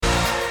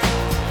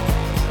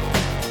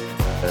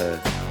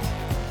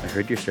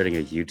heard you're starting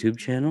a YouTube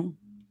channel,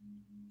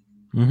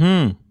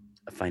 Mm-hmm.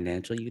 a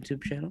financial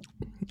YouTube channel.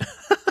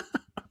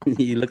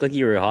 You look like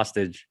you were a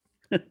hostage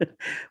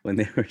when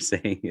they were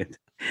saying it.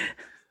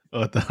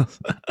 Oh, that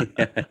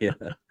Yeah,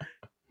 yeah.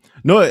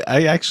 no,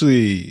 I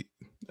actually,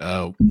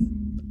 I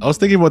was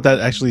thinking about that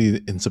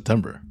actually in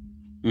September,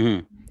 Hmm.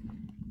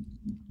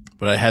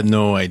 but I had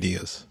no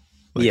ideas.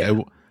 Like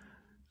Yeah,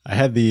 I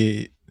had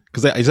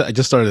because I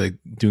just started like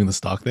doing the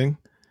stock thing,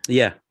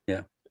 yeah,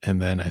 yeah,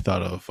 and then I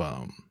thought of,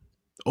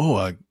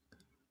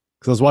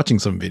 because I was watching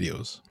some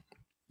videos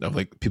of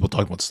like people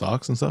talking about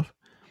stocks and stuff.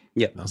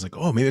 yeah. And I was like,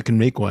 oh, maybe I can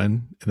make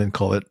one and then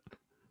call it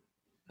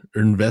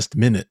Invest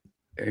Minute.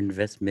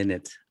 Invest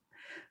minute.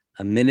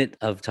 A minute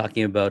of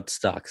talking about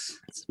stocks.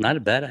 It's not a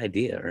bad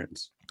idea,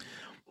 Ernst.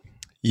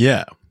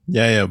 Yeah,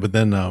 yeah. But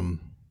then I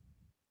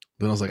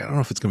was like, I don't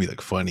know if it's gonna be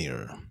like funny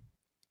or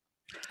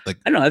like.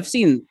 I don't know. I've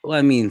seen, well,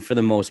 I mean, for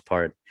the most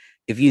part,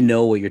 if you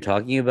know what you're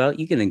talking about,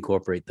 you can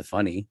incorporate the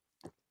funny.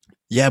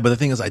 Yeah, but the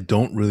thing is, I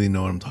don't really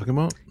know what I'm talking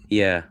about.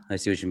 Yeah, I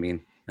see what you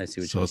mean. I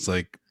see what you So it's mean.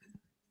 like,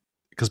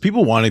 because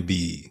people want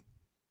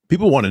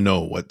to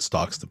know what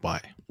stocks to buy.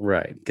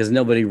 Right. Because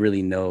nobody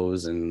really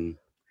knows and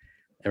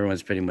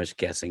everyone's pretty much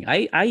guessing.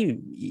 I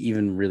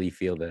even really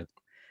feel that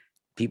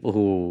people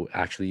who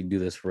actually do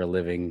this for a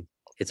living,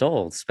 it's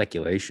all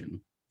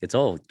speculation. It's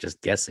all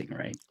just guessing,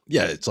 right?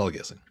 Yeah, it's all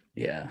guessing.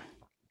 Yeah.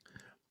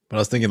 But I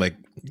was thinking like,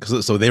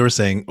 cause, so they were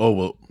saying, oh,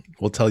 well,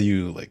 we'll tell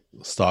you like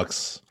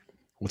stocks,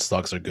 what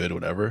stocks are good,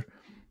 whatever,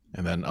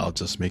 and then I'll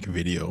just make a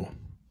video.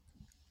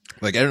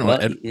 Like I don't know,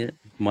 Well, yeah,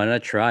 why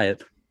not try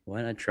it?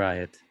 Why not try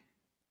it?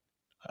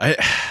 I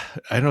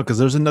I don't know because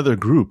there's another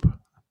group.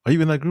 Are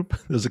you in that group?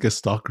 There's like a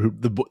stock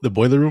group, the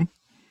boiler room.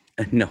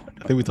 No, I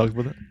no. think we talked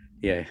about that.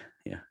 Yeah,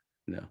 yeah.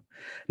 No.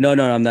 No,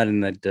 no, I'm not in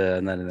that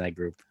not in that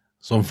group.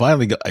 So I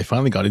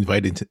finally got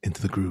invited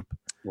into the group,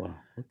 Well,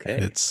 and okay.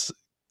 it's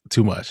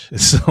too much.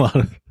 It's a lot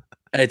of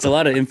It's a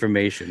lot of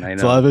information, I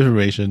it's a lot know. of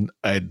information.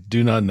 I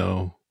do not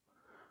know.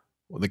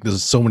 Like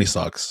there's so many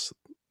stocks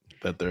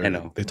that I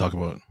know. they talk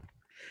about.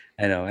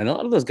 I know. And a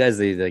lot of those guys,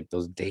 they like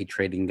those day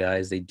trading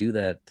guys, they do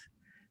that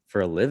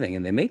for a living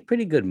and they make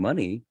pretty good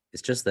money.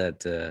 It's just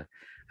that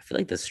I feel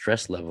like the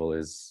stress level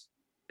is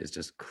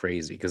just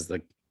crazy because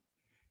like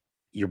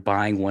you're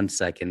buying 1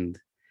 second,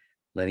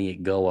 letting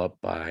it go up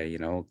by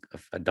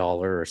a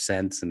dollar or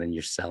cents, and then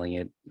you're selling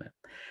it.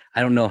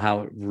 I don't know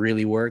how it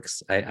really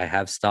works. I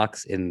have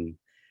stocks in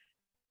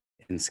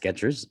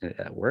Skechers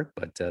at work,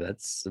 but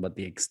that's about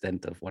the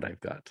extent of what I've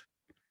got.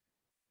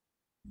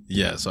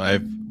 Yeah, so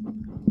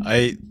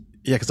I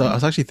yeah, because I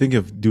was actually thinking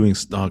of doing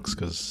stocks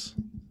because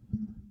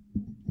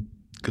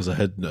I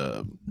had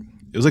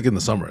it was like in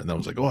the summer, and I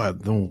was like, oh, I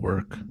don't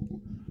work.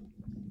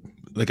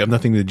 Like I have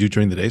nothing to do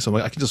during the day, so I'm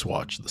like, I can just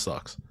watch the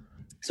stocks.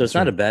 So it's It's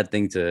not a right. bad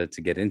thing to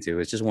get into.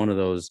 It's just one of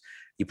those,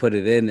 you put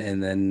it in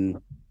and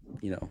then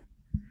you know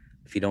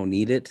if you don't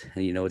need it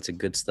and it's a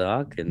good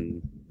stock,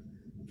 and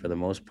for the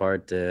most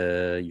part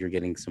you're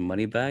getting some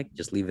money back,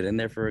 just leave it in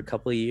there for a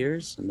couple of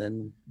years and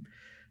then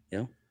you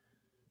know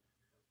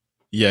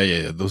Yeah, yeah,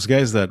 yeah. Those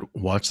guys that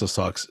watch the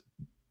stocks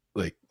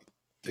like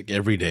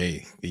every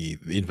day, they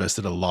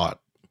invested a lot.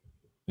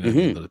 You know what I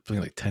mean? mm-hmm, They're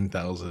putting like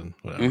 10,000,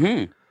 whatever.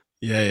 mm-hmm.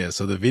 Yeah, yeah.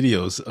 So the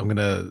videos, I'm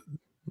gonna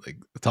like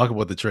talk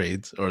about the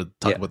trades or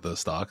talk Yeah, about the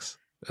stocks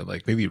and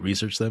like maybe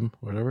research them,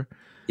 or whatever,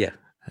 yeah.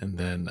 and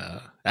then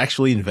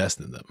actually invest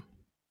in them.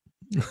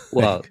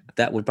 Well,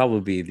 that would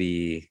probably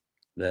be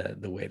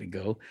the way to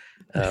go.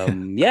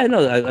 Yeah, no,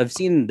 I've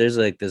seen there's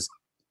like this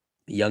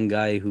young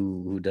guy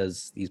who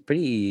does these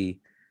pretty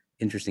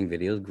interesting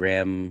videos,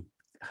 Graham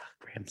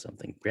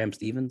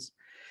Stevens.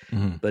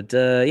 Mhm. But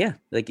yeah,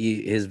 like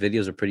his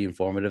videos are pretty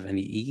informative, and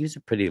he keeps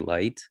it pretty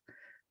light.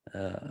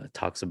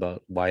 Talks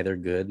about why they're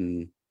good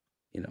and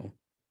you know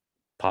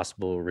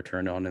possible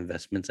return on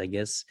investments, I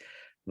guess.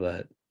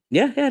 But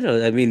yeah, yeah,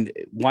 no, I mean,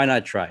 why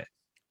not try it?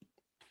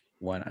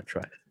 Why not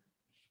try it?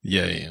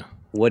 Yeah, yeah, yeah.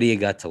 What do you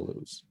got to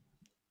lose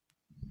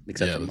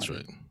except Yeah, for that's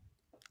money? right.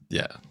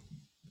 Yeah.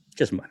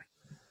 Just money.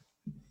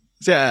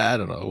 So, yeah, I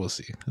don't know. We'll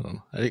see. I don't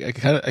know.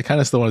 I kind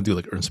of still want to do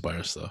like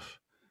Inspire stuff.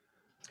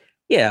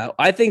 Yeah,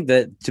 I think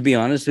that, to be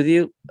honest with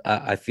you,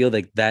 I feel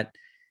like that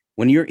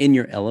when you're in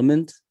your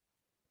element,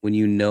 when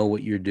you know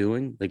what you're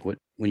doing, like when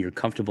you're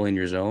comfortable in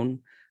your zone,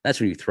 that's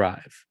when you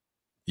thrive.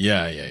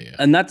 Yeah, yeah, yeah.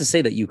 And not to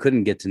say that you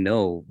couldn't get to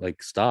know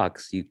like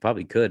stocks, you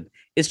probably could.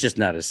 It's just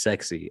not as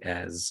sexy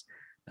as,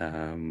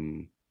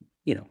 um,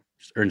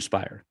 just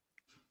Inspire.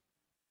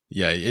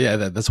 Yeah, yeah.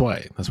 That's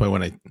why. That's why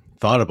when I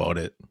thought about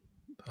it,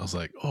 I was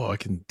like, oh, I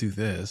can do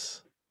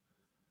this.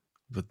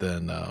 But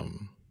then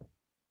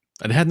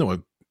I had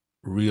no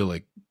real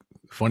like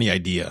funny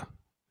idea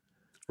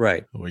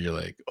Right. where you're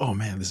like, oh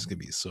man, this is gonna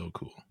be so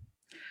cool.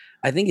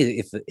 I think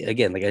if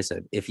again, like I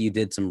said, if you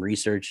did some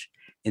research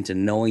into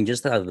knowing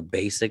just how the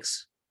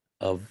basics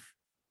of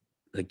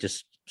like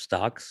just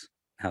stocks,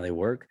 how they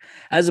work,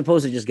 as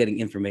opposed to just getting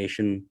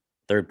information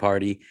third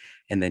party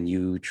and then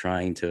you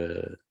trying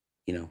to,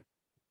 you know,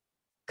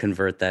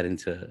 convert that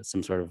into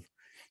some sort of,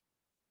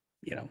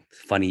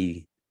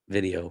 funny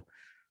video.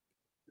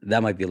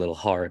 that might be a little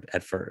hard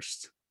at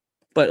first.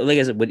 But like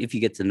I said, but if you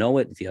get to know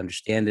it, if you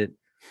understand it,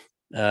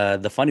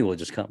 the funny will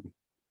just come,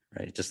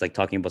 right? Just like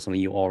talking about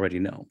something you already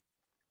know.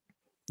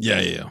 Yeah,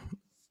 yeah, yeah.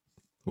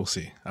 We'll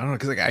see. I don't know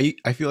because like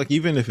I feel like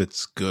even if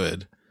it's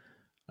good,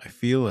 I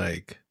feel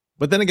like.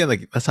 But then again,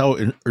 like that's how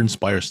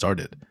Inspire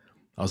started.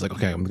 I was like,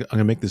 okay, I'm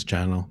gonna make this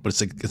channel, but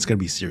it's like it's gonna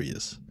be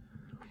serious.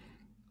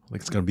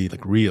 Like it's gonna be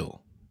like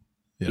real.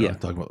 Yeah,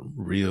 Talking about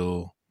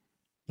real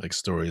like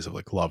stories of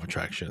like law of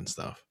attraction and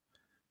stuff,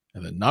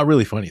 and then not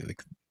really funny.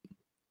 Like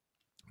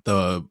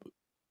the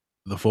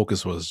the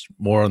focus was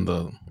more on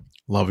the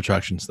law of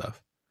attraction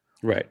stuff,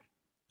 right.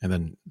 and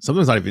then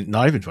something's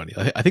not even funny.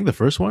 I think the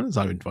first one is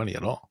not even funny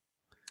at all.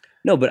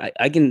 No, but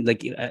I can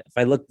like if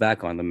I look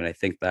back on them and I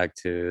think back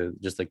to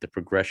just like the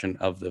progression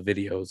of the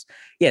videos,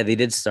 yeah, they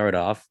did start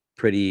off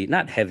pretty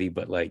not heavy,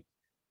 but like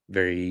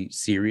very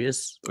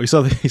serious. Oh, you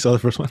saw the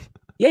first one?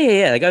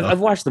 Yeah. Like I've, Oh, I've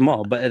watched them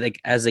all, but like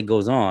as it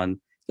goes on,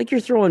 like you're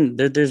throwing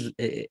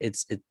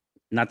it's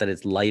not that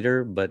it's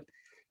lighter, but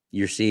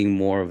you're seeing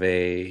more of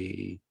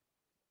a,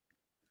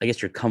 I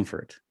guess, your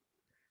comfort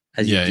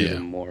as you yeah, do yeah,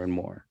 them more and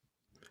more.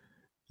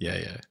 yeah,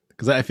 yeah.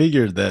 Because I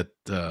figured that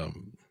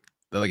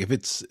like if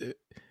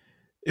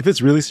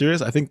it's really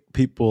serious, I think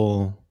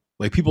people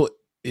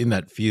in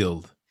that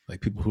field,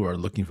 like people who are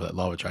looking for that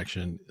law of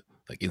attraction,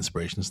 like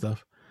inspiration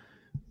stuff,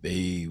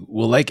 they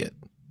will like it,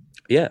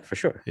 Yeah, for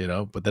sure.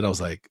 But then I was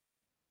like,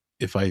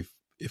 if I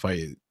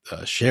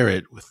share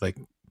it with like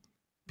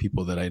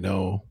people that I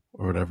know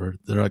or whatever,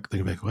 they're like,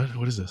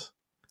 what is this?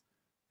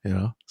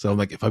 So I'm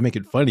like, if I make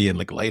it funny and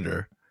like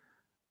lighter,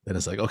 then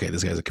it's like, okay,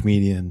 this guy's a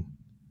comedian.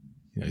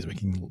 He's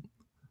making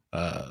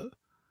uh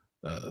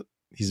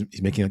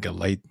he's making like a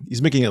light.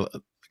 He's making a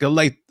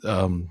light.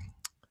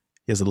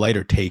 He has a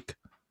lighter take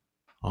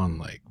on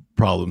like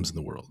problems in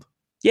the world.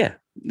 Yeah,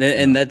 You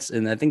and know?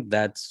 and I think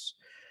that's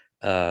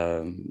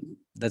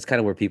kind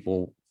of where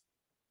people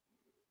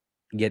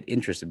get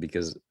interested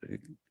because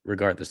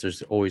regardless,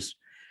 there's always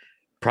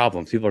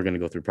problems. People are going to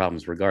go through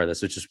problems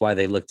regardless, which is why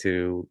they look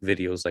to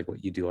videos like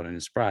what you do on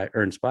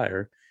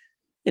Inspire,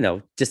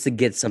 just to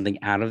get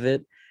something out of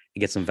it, to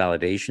get some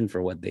validation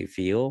for what they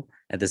feel.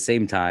 At the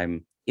same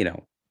time,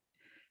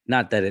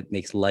 not that it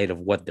makes light of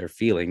what they're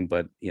feeling,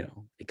 but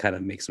it kind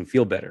of makes them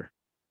feel better.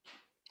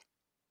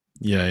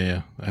 Yeah,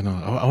 yeah. I know.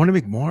 I want to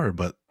make more,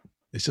 but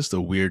it's just a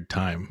weird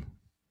time.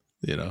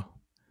 You know,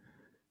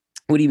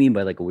 What do you mean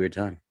by like a weird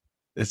time?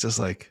 it's just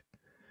like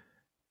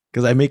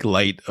because I make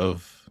light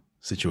of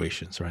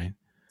situations, right?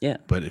 Yeah.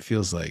 But it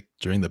feels like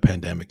during the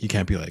pandemic, you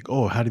can't be like,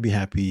 oh, how to be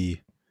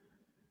happy,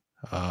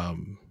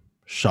 um,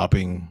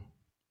 shopping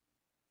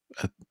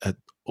at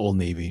Old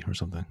Navy or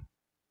something.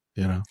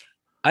 You know?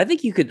 I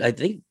think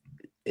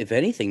if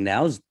anything,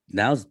 now's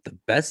the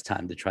best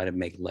time to try to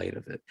make light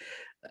of it.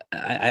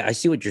 I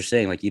see what you're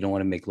saying. Like you don't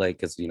want to make light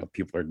because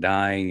people are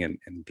dying and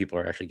people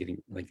are actually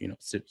getting like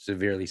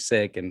severely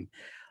sick and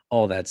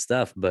all that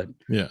stuff. But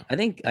Yeah. I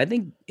think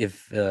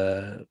if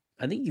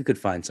I think you could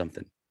find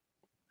something.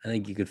 I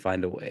think you could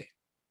find a way.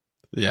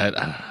 Yeah.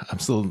 I'm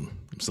still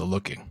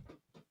looking.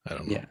 I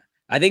don't know. Yeah.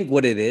 I think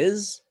what it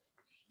is,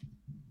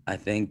 I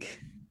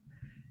think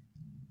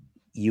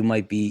you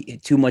might be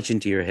too much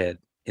into your head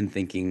in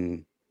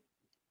thinking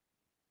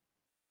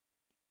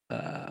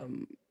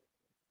um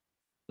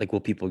like will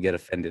people get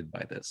offended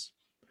by this?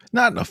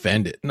 Not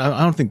offended. No,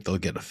 I don't think they'll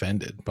get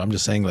offended. But I'm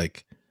just saying,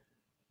 like,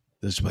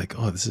 there's like,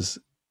 oh, this is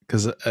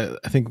because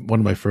I think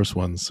one of my first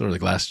ones, or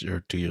like last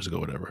year, 2 years ago,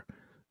 whatever,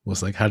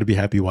 was like how to be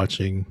happy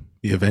watching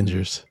the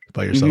Avengers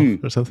by yourself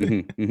Mm-hmm, or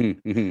something. mm-hmm,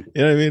 mm-hmm, mm-hmm. You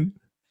know what I mean?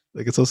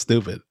 Like it's so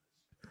stupid.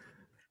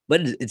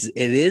 But it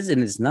is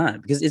and it's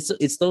not because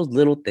it's those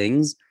little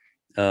things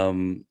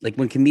like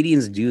when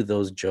comedians do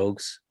those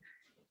jokes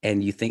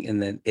and you think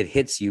and then it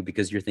hits you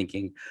because you're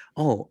thinking,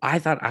 oh, I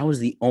thought I was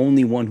the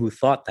only one who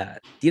thought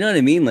that. Do you know what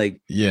I mean?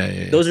 Like Yeah,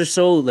 yeah, yeah. those are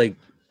so like,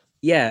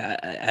 yeah,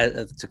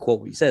 to quote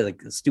what you said,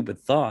 like a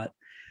stupid thought,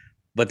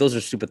 but those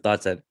are stupid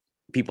thoughts that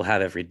people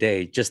have every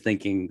day, just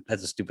thinking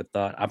that's a stupid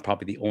thought, I'm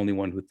probably the only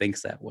one who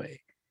thinks that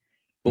way.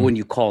 But Mm. when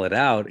you call it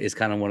out, it's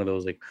kind of one of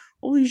those like,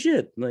 holy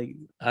shit, like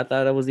I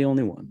thought I was the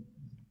only one.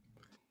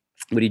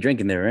 What are you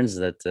drinking there, Ernst? Is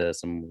that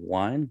some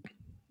wine?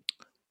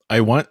 I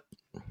want,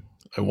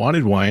 I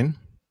wanted wine,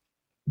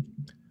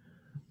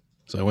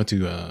 so I went to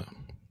the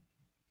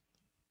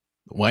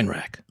wine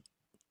rack,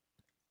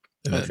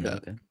 and Oh, then sure,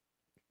 okay.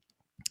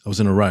 I was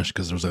in a rush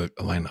because there was a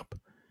lineup,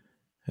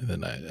 and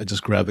then I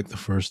just grabbed like the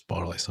first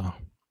bottle I saw.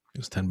 It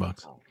was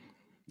 $10,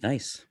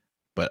 Nice.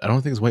 but I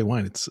don't think it's white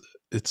wine.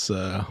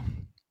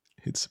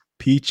 It's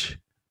peach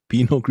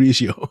Pinot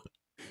Grigio.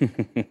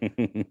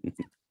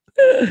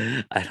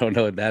 I don't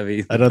know what that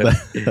means, I don't know but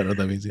that. I don't know what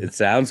that means either. it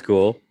sounds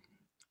cool.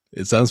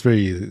 It sounds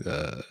very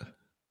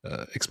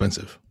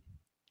expensive.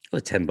 Oh,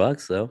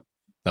 $10 though.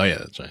 Oh yeah,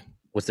 that's right.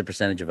 What's the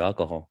percentage of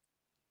alcohol?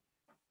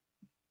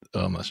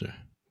 Oh, I'm not sure.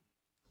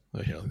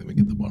 Oh, here, let me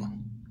get the bottle.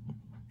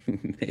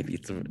 Maybe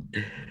it's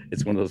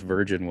one of those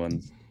virgin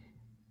ones.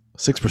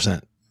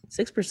 6%.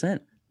 6%.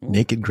 Oh,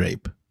 Naked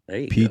grape, there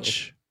you go.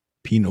 peach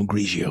Pinot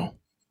Grigio.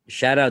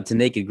 Shout out to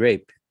Naked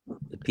Grape.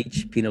 The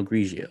peach Pinot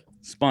Grigio.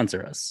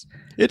 Sponsor us.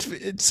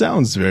 It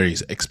sounds very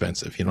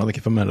expensive, like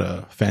if I'm at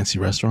a fancy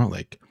restaurant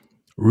like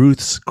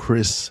Ruth's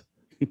Chris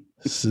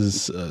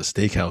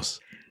Steakhouse,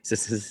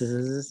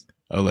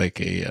 or like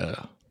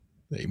a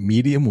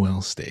medium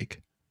well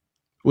steak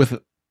with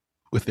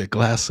a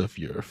glass of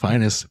your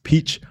finest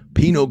peach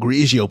Pinot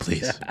Grigio,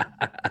 please.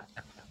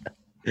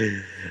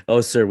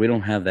 Oh, sir, we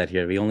don't have that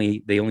here. They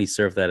only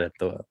serve that at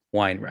the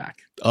wine rack.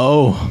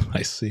 Oh,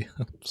 I see.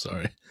 I'm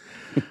sorry.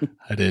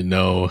 I didn't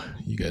know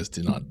you guys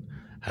did not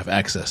have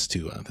access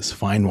to this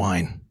fine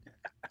wine.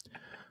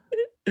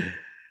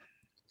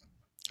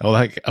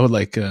 I would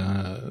like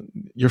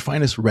your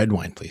finest red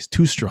wine, please.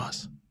 2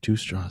 straws. 2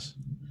 straws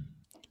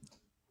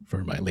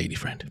for my lady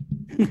friend.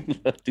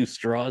 2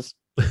 straws.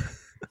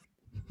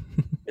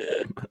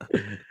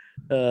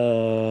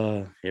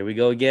 Here we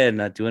go again,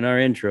 not doing our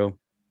intro.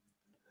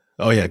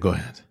 Oh yeah, go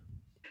ahead.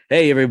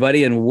 Hey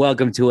everybody, and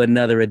welcome to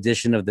another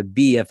edition of the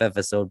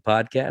BFFisode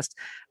podcast.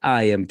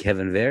 I am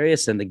Kevin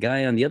Various, and the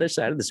guy on the other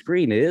side of the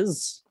screen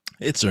is...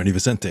 It's Ernie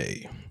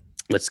Vicente.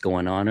 What's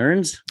going on,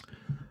 Erns?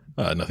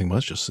 Nothing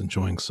much, just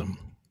enjoying some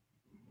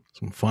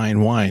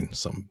fine wine,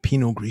 some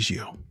Pinot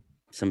Grigio.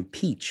 Some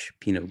peach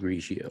Pinot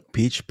Grigio.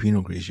 Peach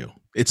Pinot Grigio.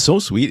 It's so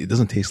sweet, it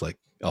doesn't taste like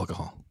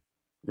alcohol.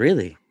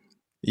 Really?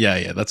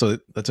 Yeah. That's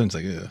what it's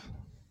like. It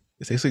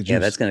tastes like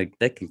juice. Yeah,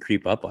 that can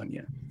creep up on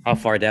you. How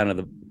far down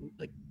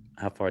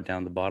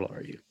the bottle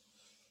are you?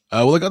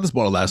 Well, I got this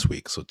bottle last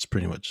week, so it's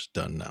pretty much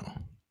done now.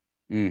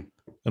 I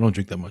don't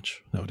drink that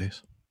much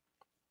nowadays.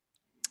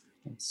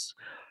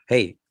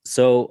 Hey,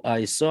 so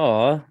I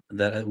saw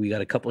that we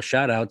got a couple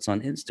shout outs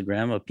on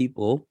Instagram of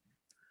people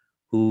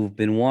who've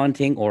been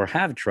wanting or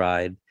have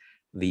tried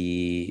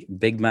the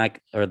Big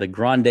Mac or the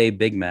Grande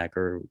Big Mac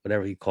or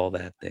whatever you call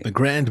that thing. The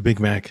Grand Big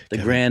Mac. The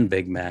Kevin. Grand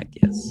Big Mac,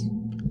 yes.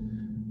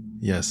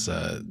 Yes.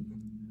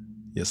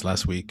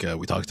 Last week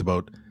we talked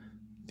about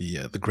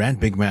the Grand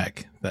Big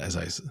Mac that as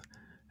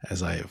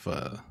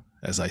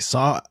I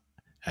saw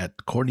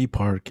at Courtney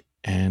Park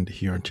and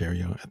here in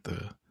Ontario at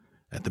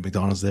the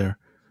McDonald's there.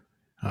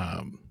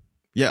 I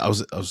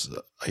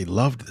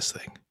loved this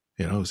thing.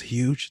 It was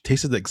huge. It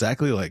tasted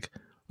exactly like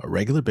a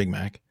regular Big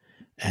Mac,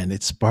 and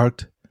it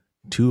sparked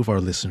 2 of our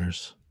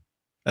listeners,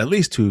 at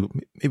least 2,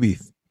 maybe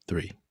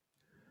 3.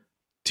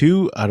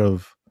 2 out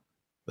of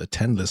the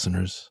 10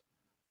 listeners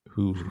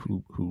who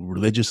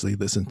religiously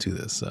listen to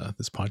this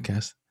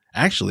podcast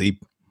actually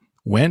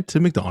went to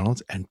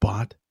McDonald's and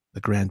bought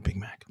the Grand Big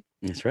Mac.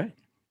 That's right.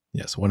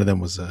 Yes, one of them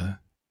was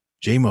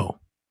J-Mo.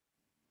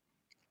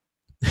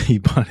 He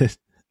bought it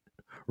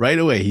right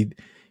away.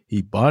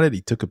 He bought it.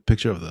 He took a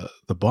picture of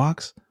the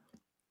box.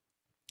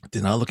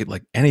 Did not look at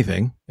like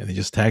anything, and he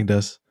just tagged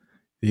us.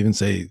 He didn't even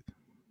say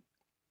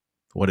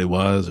what it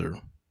was or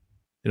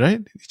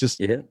right. He just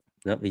he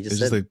just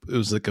said it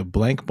was like a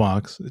blank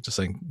box. It's just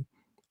like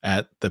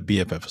at the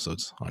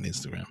BFFisodes on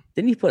Instagram.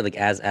 Didn't he put like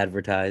as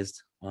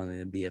advertised on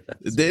the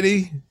BFF? Did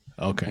he?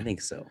 Okay, I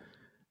think so.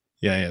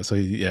 Yeah. So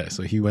he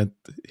actually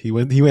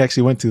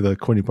went to the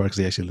Courtney Park because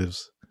he actually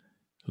lives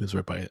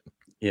right by it.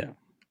 Yeah.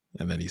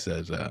 And then he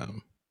said,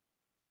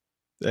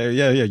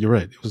 yeah, you're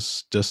right. It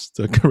was just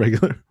a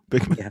regular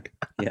Big Mac.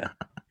 Yeah.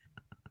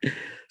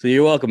 So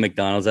you're welcome,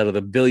 McDonald's. Out of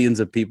the billions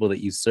of people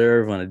that you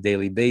serve on a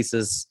daily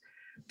basis,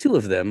 2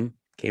 of them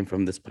came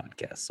from this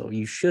podcast. So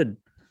you should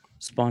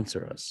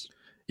sponsor us.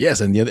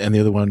 Yes, and the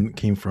other one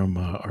came from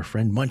our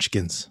friend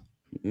Munchkins.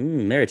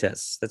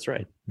 Merites, that's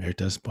right.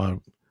 Merites bought a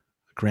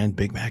Grand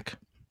Big Mac.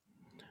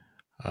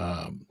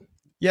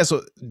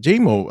 So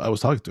J-Mo, I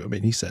was talking to him,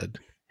 and he said,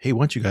 hey,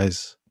 why don't you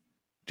guys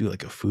do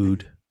like a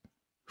food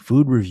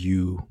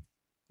review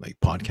like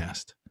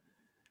podcast?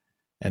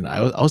 And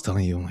I was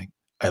telling you, I'm like,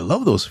 I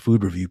love those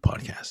food review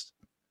podcasts,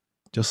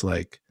 just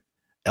like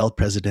El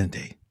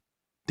Presidente,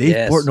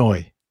 Dave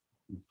Portnoy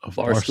of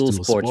Barstool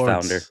Sports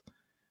founder.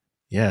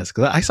 Yes,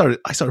 because I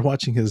started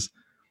watching his,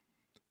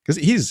 because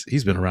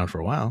he's been around for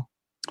a while.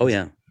 Oh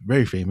yeah,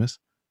 very famous.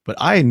 But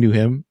I knew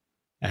him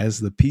as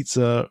the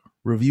pizza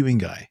reviewing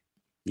guy.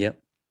 Yep.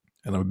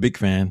 And I'm a big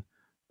fan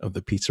of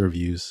the pizza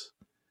reviews.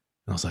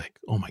 And I was like,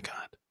 oh my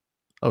God,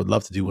 I would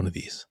love to do one of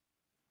these.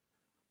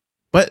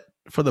 But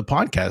for the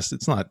podcast,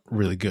 it's not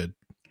really good.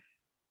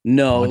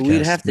 No, it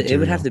would have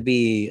to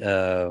be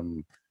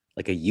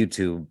like a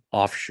YouTube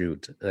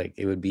offshoot. Like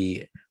it would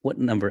be, what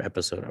number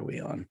episode are we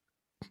on?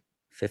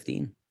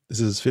 15? This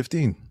is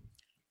 15.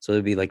 So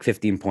it'd be like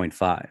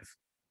 15.5.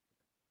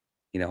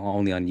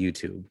 Only on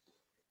YouTube.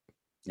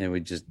 And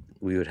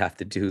we would have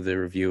to do the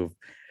review.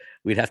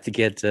 We'd have to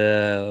get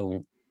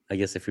I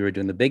guess if we were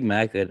doing the Big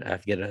Mac, I'd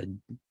have to get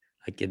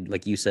I could,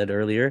 like you said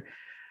earlier,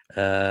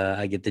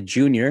 I get the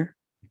junior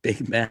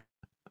Big Mac.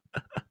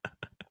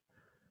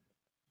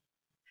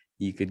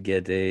 You could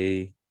get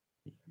you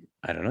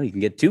can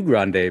get 2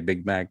 Grande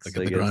Big Macs. I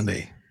get the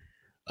Grande.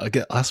 I'll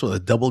ask for a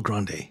double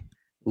Grande.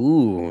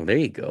 Ooh, there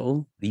you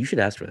go. You should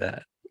ask for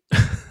that.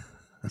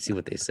 See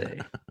what they say.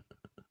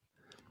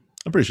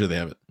 I'm pretty sure they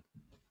have it.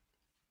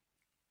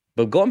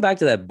 But going back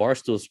to that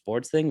Barstool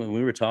Sports thing, when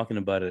we were talking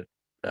about it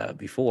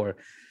before,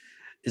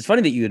 it's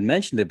funny that you had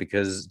mentioned it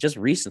because just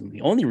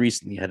recently, only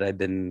recently, had I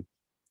been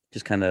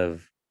just kind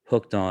of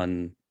hooked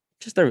on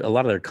just a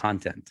lot of their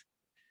content,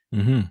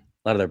 Mm-hmm. a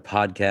lot of their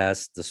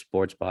podcasts, the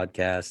sports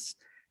podcasts,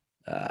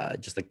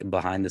 just like the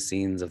behind the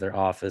scenes of their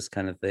office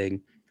kind of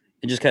thing,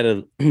 and just kind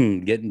of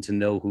getting to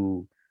know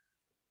who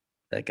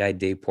that guy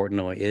Dave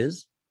Portnoy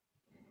is.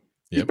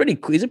 He's Yep. pretty.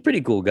 He's a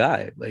pretty cool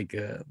guy. Like,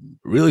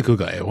 Really cool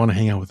guy. I want to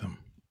hang out with him.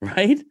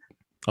 right?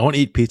 I want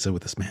to eat pizza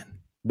with this man.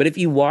 But if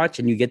you watch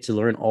and you get to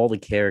learn all the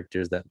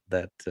characters that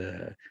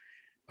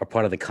are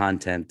part of the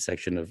content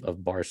section of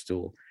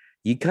Barstool,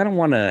 you kind of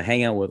want to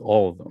hang out with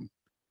all of them.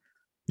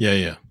 Yeah,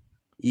 yeah.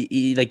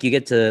 Like you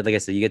get to, like I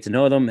said, you get to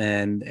know them,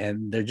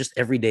 and they're just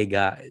everyday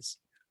guys.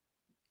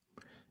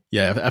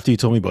 Yeah, after you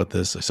told me about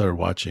this, I started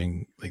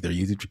watching like their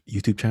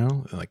YouTube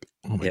channel, and like,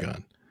 oh my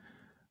god,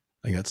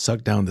 I got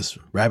sucked down this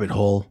rabbit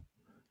hole.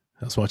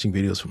 I was watching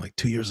videos from like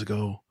 2 years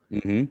ago,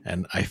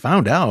 and I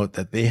found out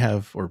that they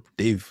have, or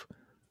Dave,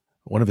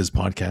 one of his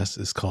podcasts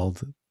is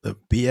called the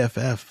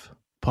BFF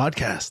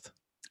podcast.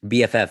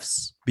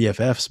 BFF's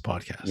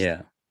podcast.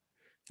 Yeah,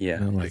 yeah.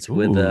 And I'm like, it's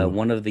with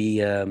one of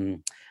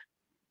the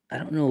I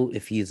don't know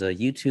if he's a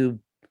YouTube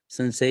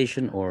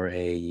sensation or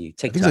a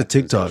TikTok. I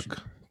think it's a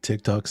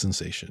TikTok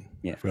sensation.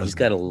 Yeah, he's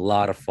got a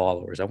lot of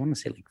followers. I want to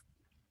say like,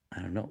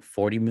 I don't know,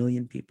 40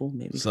 million people,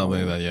 maybe something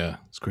like that. Yeah,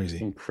 it's crazy.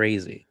 Something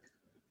crazy.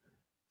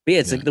 But yeah,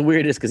 it's like the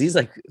weirdest because he's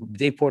like,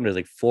 Dave Portnoy is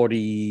like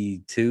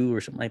 42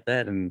 or something like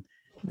that, and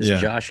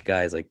this Josh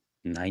guy is like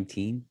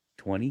 19,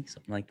 20,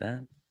 something like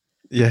that.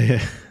 Yeah,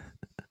 yeah.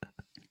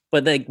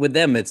 But like with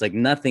them, it's like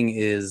nothing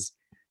is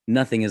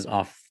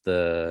off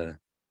the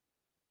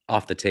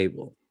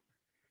table.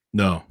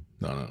 No.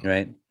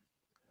 Right.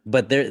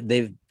 But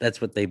that's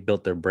what they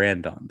built their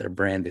brand on. Their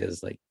brand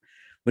is like,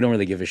 we don't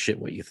really give a shit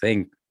what you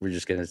think. We're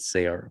just gonna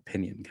say our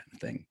opinion, kind of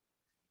thing.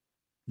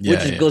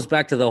 Yeah, which goes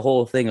back to the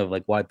whole thing of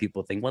like why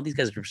people think, well, these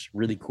guys are just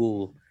really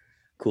cool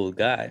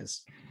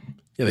guys.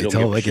 Yeah, they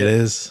tell it like it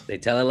is. They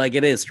tell it like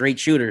it is. Straight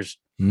shooters.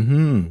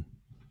 Mm-hmm.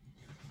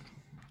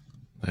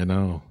 I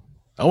know.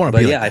 I want to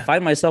be. But yeah, I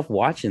find myself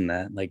watching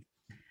that like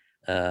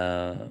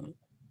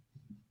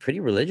pretty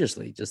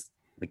religiously, just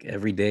like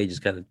every day,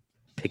 just kind of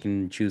picking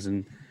and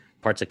choosing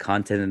parts of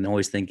content and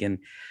always thinking,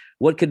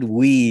 what could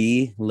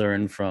we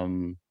learn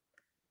from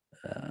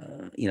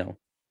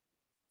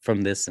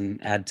from this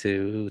and add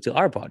to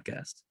our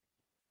podcast?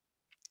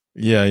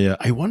 Yeah.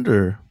 I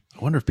wonder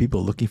if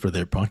people looking for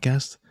their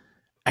podcast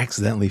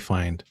accidentally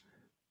find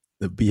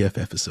the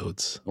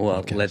BFFisodes.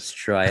 Well, let's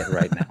try it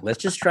right now.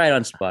 Let's just try it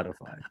on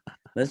Spotify.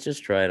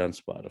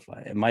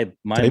 It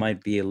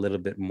might be a little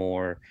bit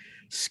more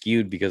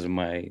skewed because of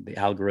the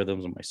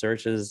algorithms of my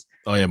searches.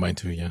 Oh yeah, mine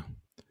too. Yeah.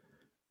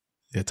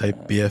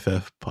 Type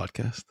BFF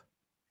podcast.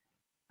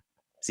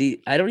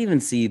 See, I don't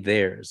even see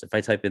theirs if I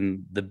type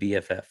in the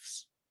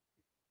BFFs.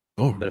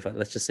 Oh, but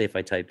let's just say if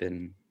I type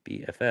in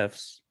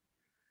BFFs,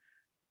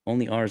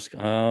 only ours.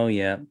 Oh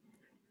yeah,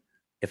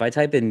 if I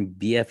type in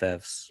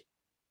BFFs,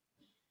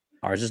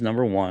 ours is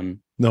number 1.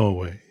 No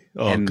way.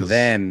 Oh, and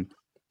then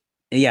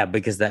yeah,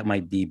 because that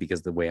might be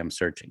because the way I'm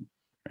searching,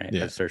 right?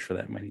 Yeah. I've searched for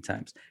that many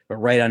times, but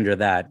right under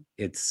that,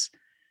 it's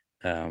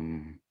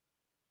Dave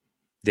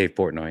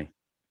Portnoy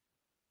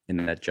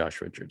and that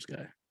Josh Richards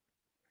guy.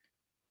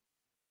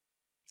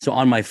 So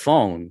on my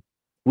phone,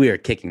 we are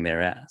kicking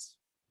their ass.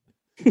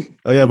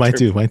 Oh yeah, mine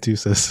too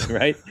says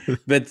right,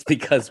 but it's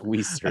because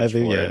we search. I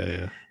think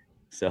yeah.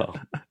 So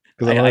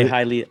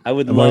I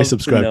would love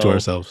subscribe to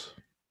ourselves.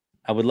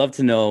 I would love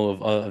to know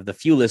of the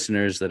few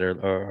listeners that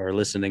are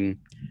listening.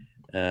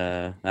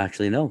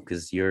 Actually, no,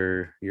 because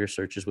your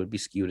searches would be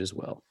skewed as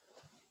well.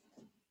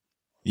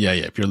 Yeah.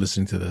 If you're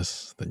listening to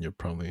this, then you're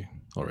probably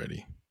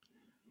already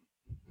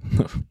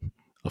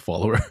a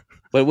follower.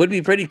 But it would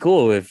be pretty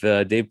cool if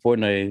Dave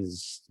Portnoy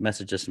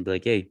messaged us and be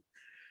like, "Hey,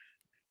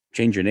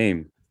 change your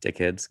name,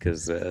 dickheads,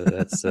 because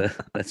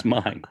that's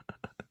mine."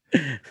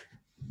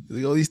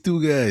 Like, all these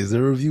 2 guys,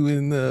 they're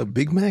reviewing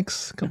Big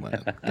Macs. Come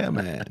on.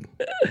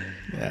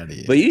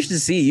 But you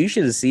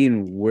should have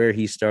seen where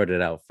he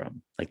started out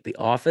from. Like The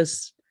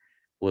Office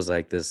was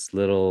like this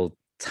little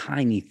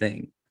tiny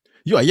thing.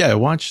 Yeah. I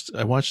watched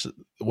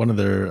one of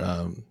their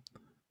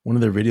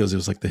videos. It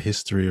was like the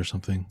history or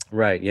something,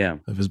 right? Yeah,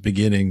 of his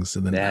beginnings,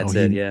 and then that's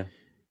it. Yeah,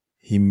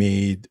 he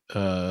made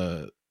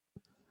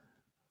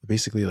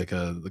basically like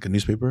a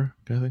newspaper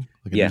kind of thing,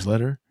 like a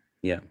newsletter.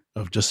 Yeah,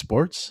 of just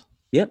sports.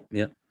 Yep.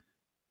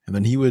 And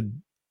then he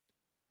would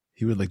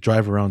like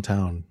drive around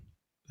town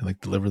and like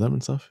deliver them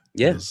and stuff.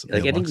 Yeah,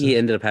 like I think he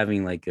ended up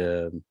having like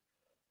those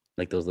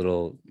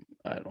little,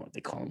 I don't know what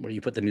they call them, where you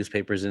put the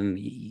newspapers in.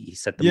 He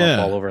set them up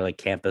all over like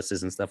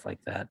campuses and stuff like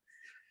that.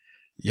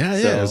 Yeah,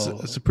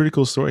 it's a pretty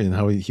cool story, and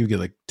how he would get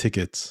like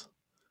tickets,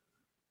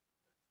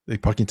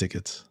 like parking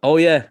tickets. Oh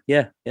yeah.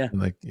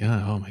 And like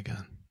oh my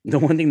god. The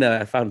one thing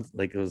that I found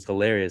like it was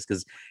hilarious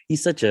because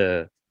he's such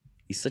a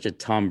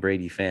Tom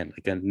Brady fan,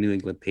 like a New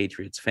England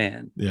Patriots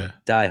fan,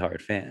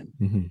 diehard fan.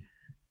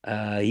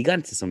 Mm-hmm. He got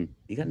into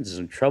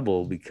some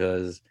trouble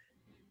because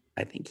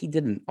I think he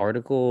did an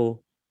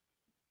article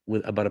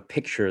about a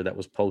picture that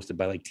was posted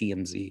by like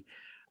TMZ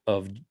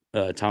of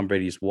Tom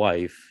Brady's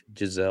wife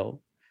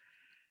Giselle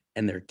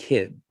and their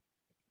kid,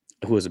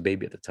 who was a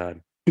baby at the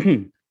time.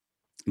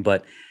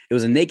 But it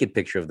was a naked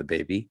picture of the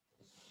baby,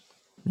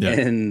 Yeah.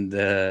 and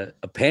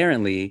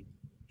apparently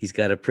he's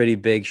got a pretty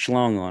big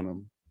schlong on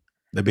him.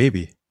 The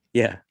baby.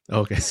 Yeah.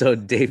 Okay. So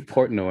Dave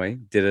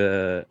Portnoy did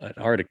an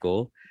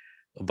article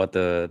about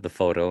the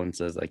photo and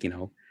says, like,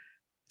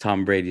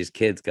 Tom Brady's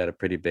kid's got a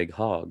pretty big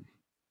hog,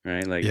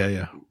 right? Yeah,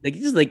 yeah. Like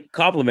just like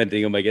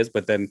complimenting him, I guess.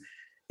 But then,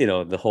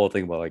 the whole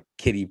thing about like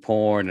kiddie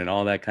porn and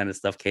all that kind of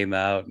stuff came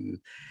out. And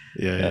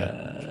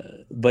Yeah.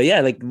 but yeah,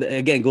 like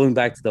again, going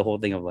back to the whole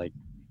thing of like,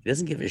 he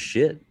doesn't give a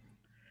shit.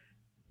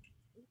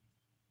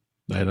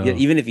 I know.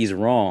 Even if he's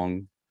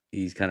wrong,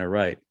 he's kind of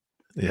right.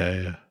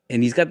 Yeah.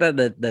 And he's got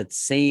that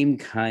same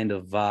kind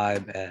of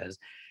vibe as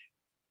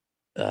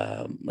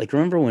like,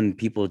 remember when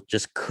people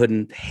just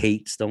couldn't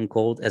hate Stone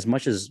Cold as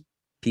much as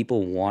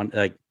people want,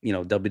 like,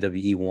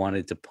 WWE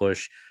wanted to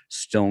push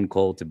Stone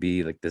Cold to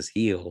be like this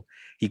heel.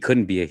 He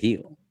couldn't be a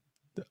heel.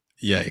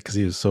 Yeah, because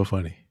he was so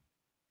funny.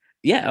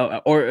 Yeah,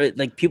 or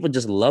like people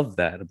just love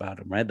that about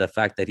him, right? The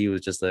fact that he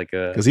was just like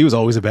because he was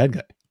always a bad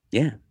guy.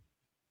 Yeah.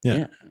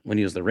 When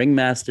he was the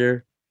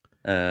ringmaster,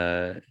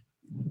 I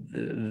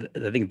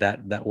think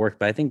that worked.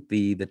 But I think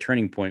the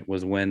turning point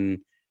was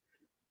when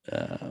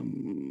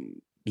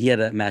he had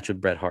a match with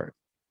Bret Hart.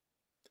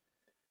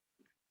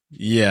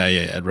 Yeah,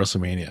 at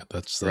WrestleMania.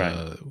 That's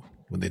right.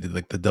 When they did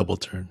like the double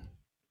turn.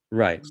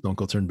 Right. Stone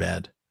Cold turned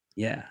bad.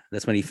 Yeah,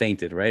 that's when he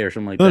fainted, right, or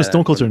something like that. No,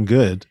 Stone Cold turned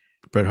good.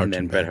 Bret Hart and then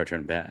turned Bret bad. Hart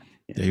turned bad.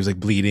 Yeah, he was like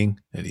bleeding,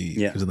 and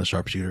he was in the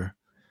sharpshooter.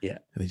 Yeah,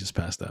 and he just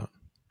passed out.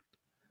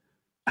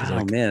 Oh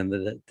like,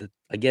 man,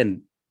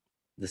 again,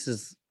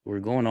 we're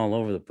going all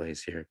over the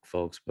place here,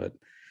 folks. But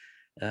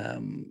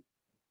when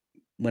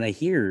I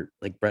hear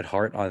like Bret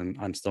Hart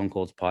on Stone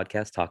Cold's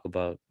podcast talk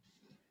about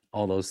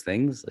all those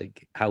things,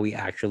 like how he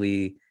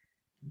actually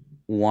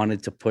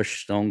wanted to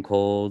push Stone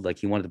Cold, like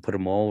he wanted to put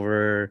him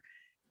over,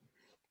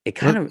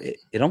 it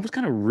almost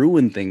kind of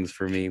ruined things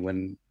for me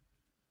when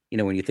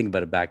you think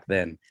about it back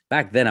then.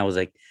 Back then I was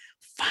like,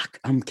 fuck,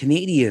 I'm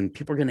Canadian,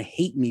 people are gonna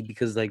hate me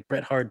because like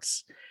Bret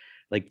Hart's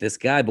like this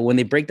guy. But when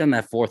they break down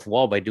that fourth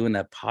wall by doing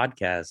that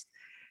podcast,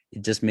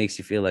 it just makes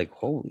you feel like,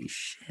 holy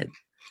shit,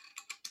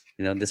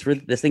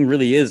 this thing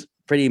really is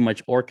pretty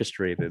much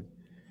orchestrated.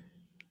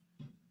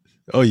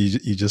 Oh,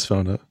 you just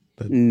found out?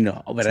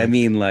 No, but I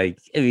mean, there's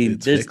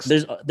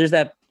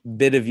that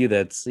bit of you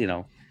that's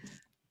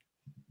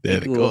they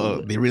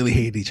really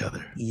hate each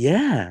other.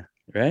 Yeah,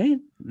 right.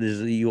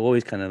 You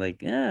always kind of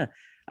like, yeah,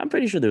 I'm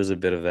pretty sure there was a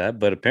bit of that,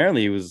 but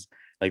apparently he was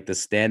like the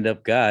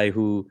stand-up guy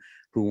who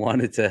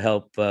wanted to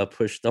help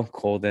push Stone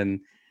Cold. And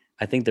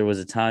I think there was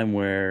a time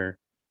where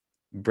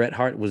Bret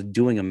Hart was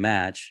doing a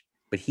match,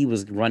 but he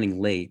was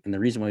running late. And the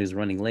reason why he was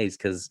running late is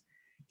because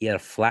he had a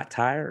flat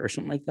tire or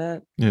something like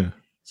that. Yeah.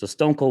 So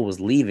Stone Cold was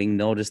leaving,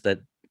 noticed that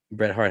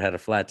Bret Hart had a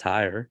flat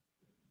tire,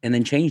 and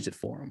then changed it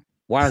for him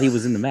while he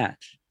was in the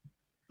match.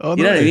 Oh,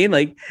 you know what I mean?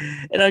 Like,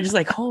 and I'm just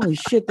like, holy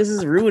shit, this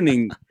is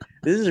ruining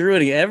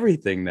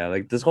everything now.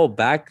 Like this whole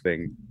back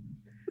thing.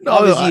 No,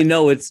 obviously,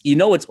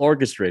 it's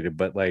orchestrated,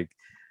 but like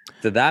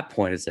to that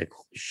point, it's like,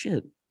 holy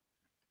shit.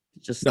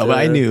 Just but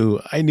I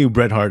knew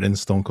Bret Hart and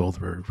Stone Cold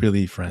were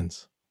really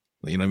friends.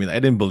 You know what I mean? I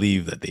didn't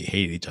believe that they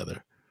hate each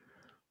other,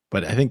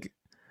 but I think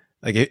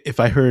like if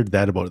I heard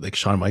that about like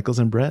Shawn Michaels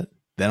and Bret,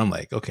 then I'm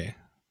like, okay,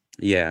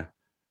 yeah,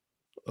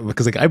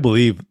 because like I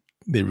believe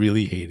they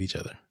really hate each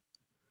other.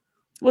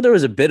 Well, there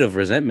was a bit of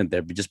resentment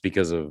there, but just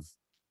because of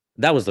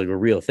that was like a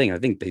real thing. I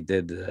think they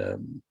did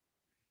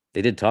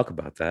talk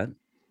about that.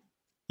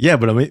 Yeah,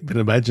 but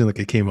imagine like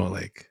it came out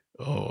like,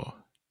 oh,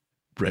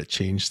 Bret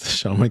changed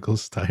Shawn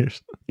Michaels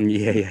tires.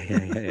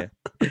 Yeah.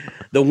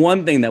 The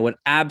one thing that would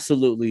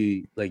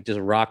absolutely like just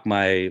rock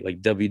my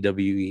like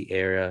WWE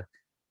era,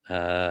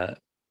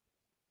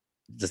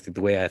 just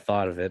the way I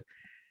thought of it,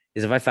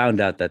 is if I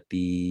found out that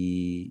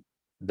the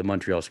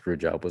Montreal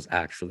Screwjob was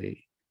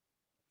actually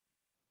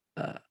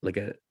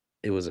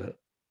it was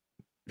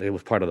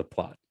part of the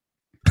plot.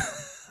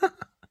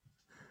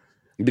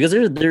 Because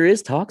there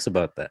is talks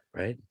about that,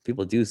 right?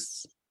 People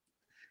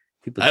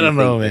I don't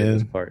know,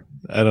 man.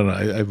 I don't know.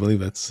 I believe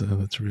that's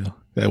real.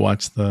 I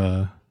watched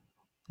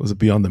was it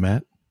Beyond the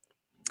Mat?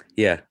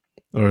 Yeah.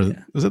 Or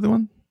was that the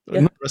one?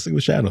 Yeah. Not Wrestling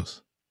with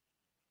Shadows.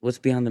 What's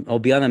Beyond the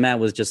Beyond the Mat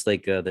was just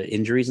like the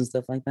injuries and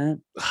stuff like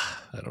that.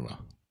 I don't know.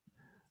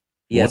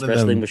 Yes,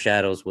 Wrestling with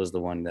Shadows was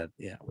the one that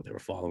they were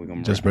following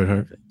him. Just Bret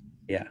Hart.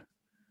 Yeah.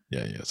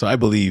 So I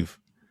believe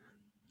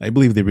they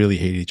really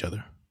hate each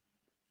other.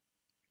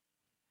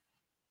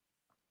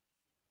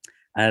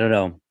 I don't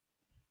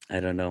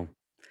know.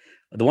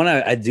 The one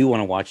I do want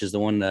to watch is the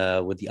one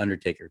with the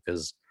Undertaker,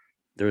 because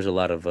there's a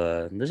lot of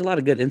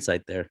good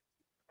insight there.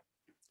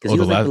 Because he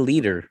was like the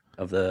leader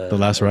of the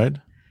Last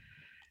Ride.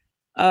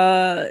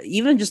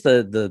 Even just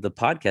the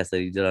podcast that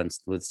he did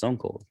with Stone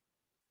Cold.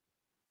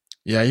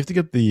 Yeah, you have to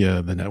get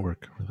the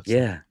network.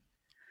 Yeah,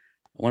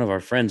 one of our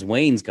friends,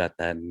 Wayne's got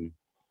that, and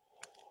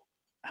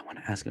I want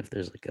to ask him if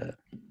there's like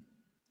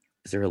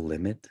is there a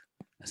limit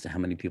as to how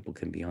many people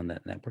can be on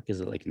that network?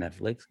 Is it like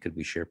Netflix? Could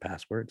we share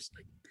passwords?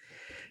 Like,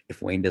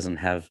 if Wayne doesn't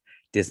have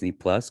Disney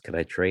Plus, could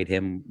I trade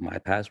him my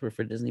password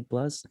for Disney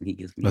Plus and he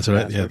gives me his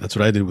password? That's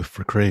what I did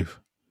for Crave.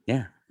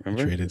 Yeah, I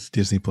remember? traded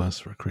Disney Plus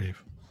for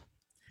Crave.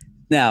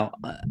 Now,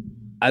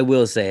 I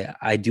will say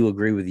I do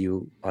agree with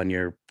you on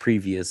your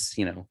previous.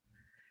 You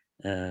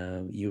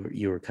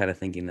were kind of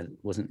thinking that it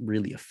wasn't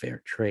really a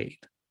fair trade.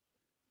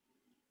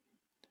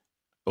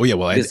 Oh yeah,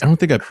 well I Because don't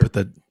think I put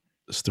that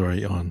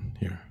story on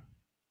here.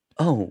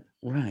 Oh,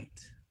 right.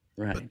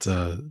 But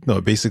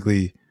no,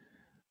 basically,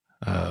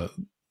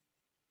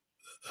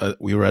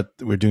 we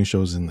were doing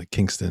shows in like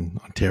Kingston,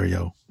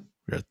 Ontario.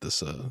 We are at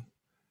this.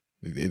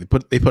 They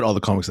put all the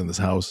comics in this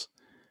house,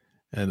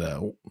 and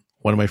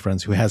one of my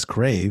friends who has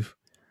Crave,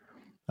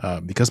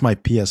 because my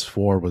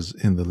PS4 was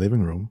in the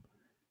living room,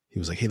 he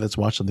was like, "Hey, let's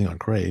watch something on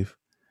Crave,"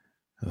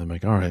 and I'm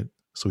like, "All right."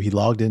 So he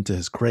logged into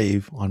his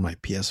Crave on my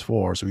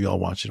PS4, so we all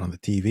watched it on the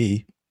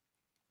TV.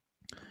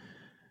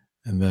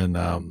 And then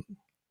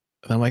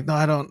I'm like, no,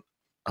 I don't.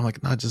 I'm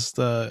like, no, just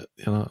I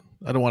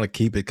don't want to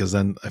keep it because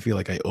then I feel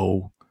like I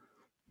owe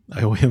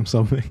him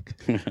something.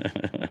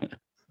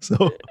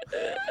 so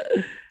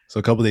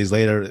a couple days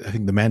later, I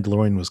think The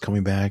Mandalorian was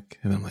coming back,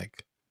 and I'm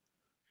like,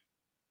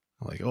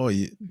 oh,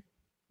 you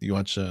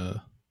watch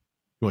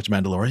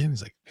Mandalorian?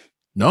 He's like,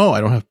 no,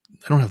 I don't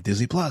have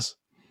Disney Plus.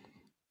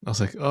 I was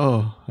like,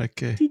 oh,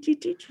 okay,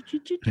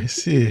 I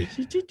see.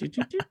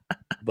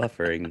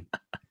 Buffering.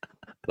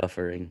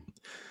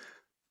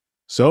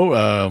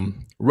 So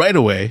right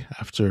away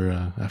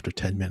after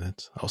 10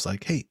 minutes, I was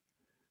like, hey,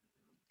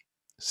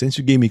 since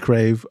you gave me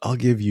Crave, I'll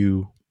give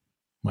you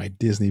my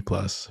Disney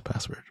Plus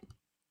password.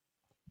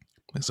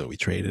 And so we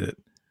traded it.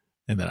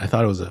 And then I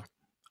thought it was a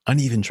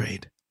uneven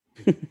trade.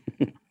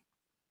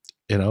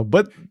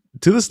 But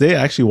to this day,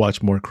 I actually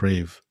watch more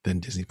Crave than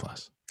Disney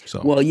Plus. So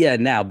well, yeah,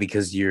 now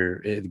because of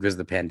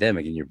the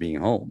pandemic and you're being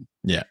home.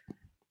 Yeah.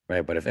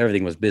 Right. But if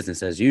everything was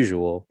business as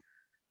usual,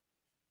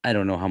 I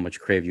don't know how much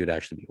Crave you'd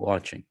actually be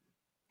watching.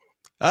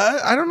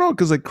 I don't know,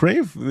 because like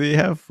Crave, they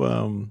have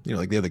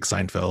like they have like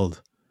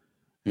Seinfeld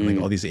and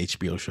like all these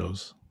HBO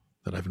shows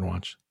that I've been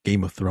watching.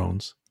 Game of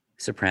Thrones,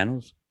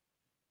 Sopranos.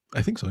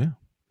 I think so. Yeah.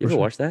 You ever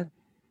watch that?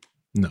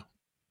 No.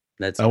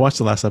 I watched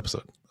the last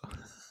episode.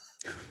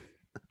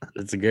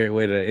 It's a great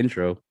way to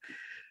intro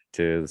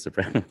to the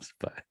Sopranos,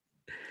 but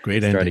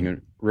great starting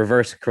ending. in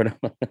reverse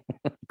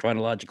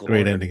chronological. Great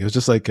order. ending. It was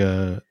just like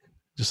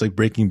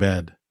Breaking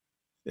Bad.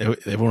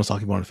 Everyone was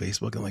talking about it on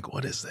Facebook. I'm like,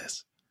 what is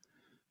this?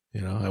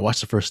 I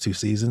watched the first 2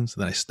 seasons,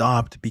 and then I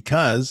stopped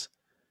because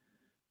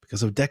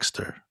of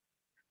Dexter.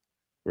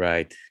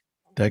 Right.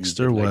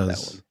 Dexter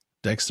was.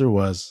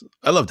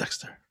 I love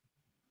Dexter.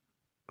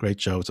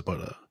 Great show. It's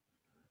about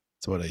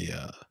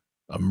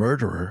a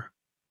murderer,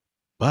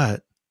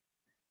 but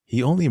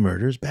he only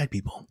murders bad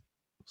people,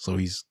 so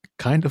he's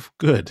kind of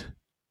good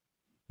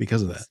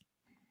because of that.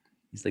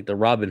 He's like the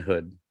Robin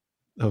Hood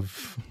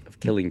of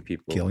killing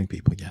people. Killing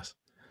people, yes.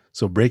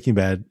 So Breaking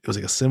Bad, it was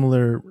like a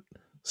similar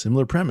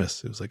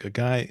premise. It was like a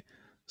guy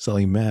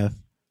selling meth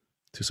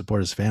to support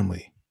his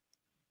family,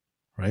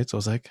 right? So I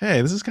was like,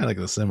 hey, this is kind of like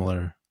a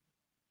similar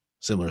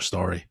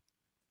story.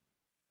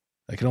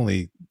 I can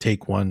only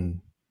take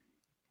one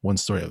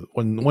story of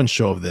one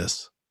show of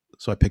this,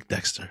 so I picked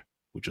Dexter,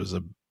 which was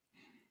a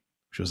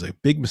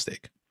big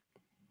mistake.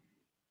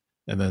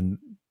 And then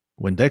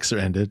when Dexter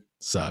ended,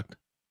 sucked.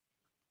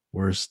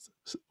 Worst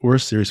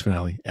series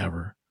finale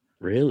ever.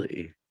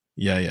 Really?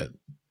 Yeah.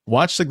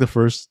 Watched like the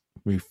first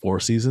maybe 4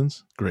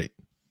 seasons, great.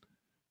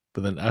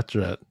 But then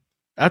after that,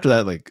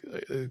 like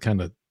it kind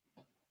of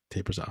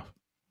tapers off.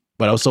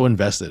 But I was so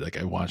invested, like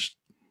I watched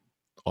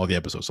all the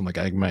episodes. So I'm like,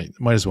 I might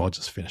as well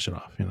just finish it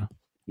off,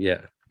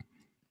 Yeah.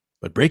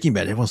 But Breaking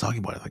Bad, everyone's talking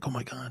about it. Like, oh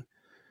my god,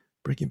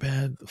 Breaking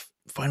Bad, the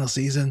final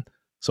season.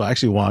 So I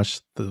actually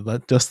watched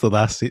just the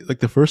last like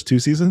the first 2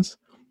 seasons,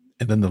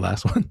 and then the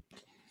last one,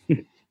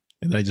 and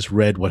then I just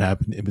read what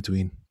happened in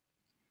between.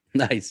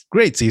 Nice,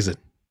 great season.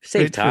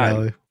 Save great time.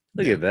 Finale.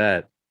 Look at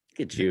that.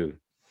 Look at you.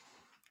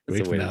 That's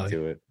Great the way finale. to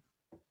do it.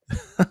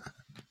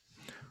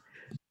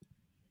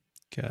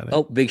 Got it.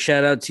 Oh, big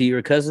shout out to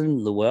your cousin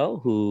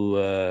Luell, who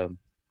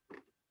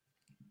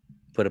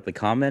put up a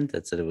comment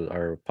that said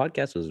our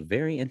podcast was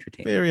very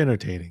entertaining. Very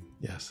entertaining.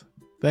 Yes.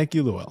 Thank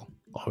you, Luell.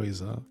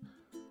 Always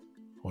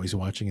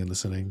watching and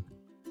listening.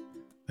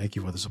 Thank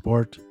you for the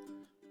support.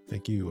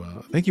 Thank you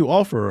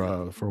all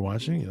for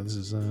watching. This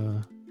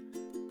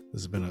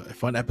has been a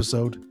fun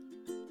episode,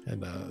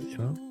 and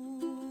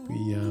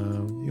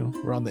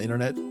we're on the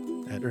internet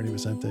at Ernie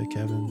Vicente,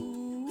 Kevin.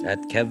 At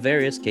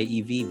Kevvarius,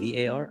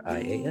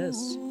 KEVVARIAS.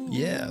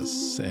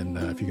 Yes, and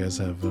if you guys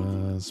have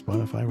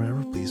Spotify or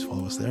whatever, please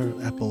follow us there.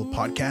 Apple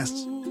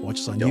Podcasts. Watch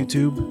us on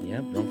YouTube.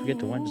 Yeah, don't forget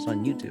to watch us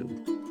on YouTube.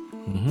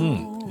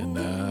 And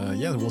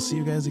we'll see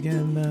you guys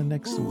again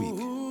next week.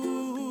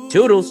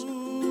 Toodles.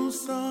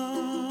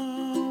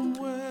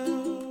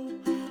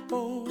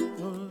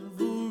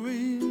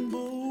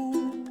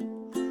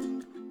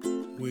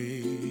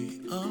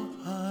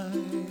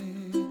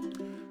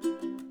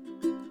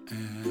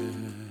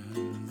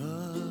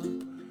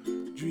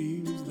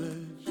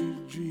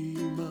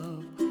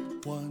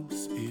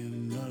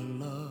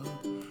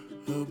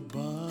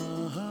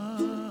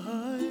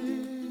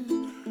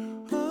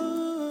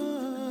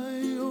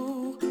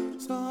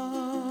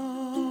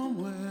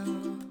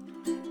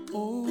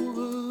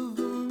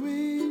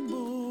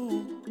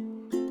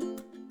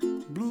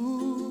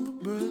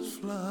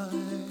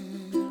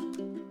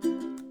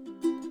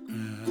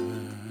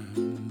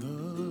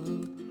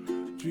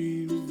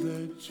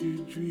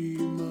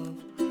 dream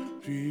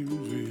of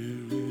dreams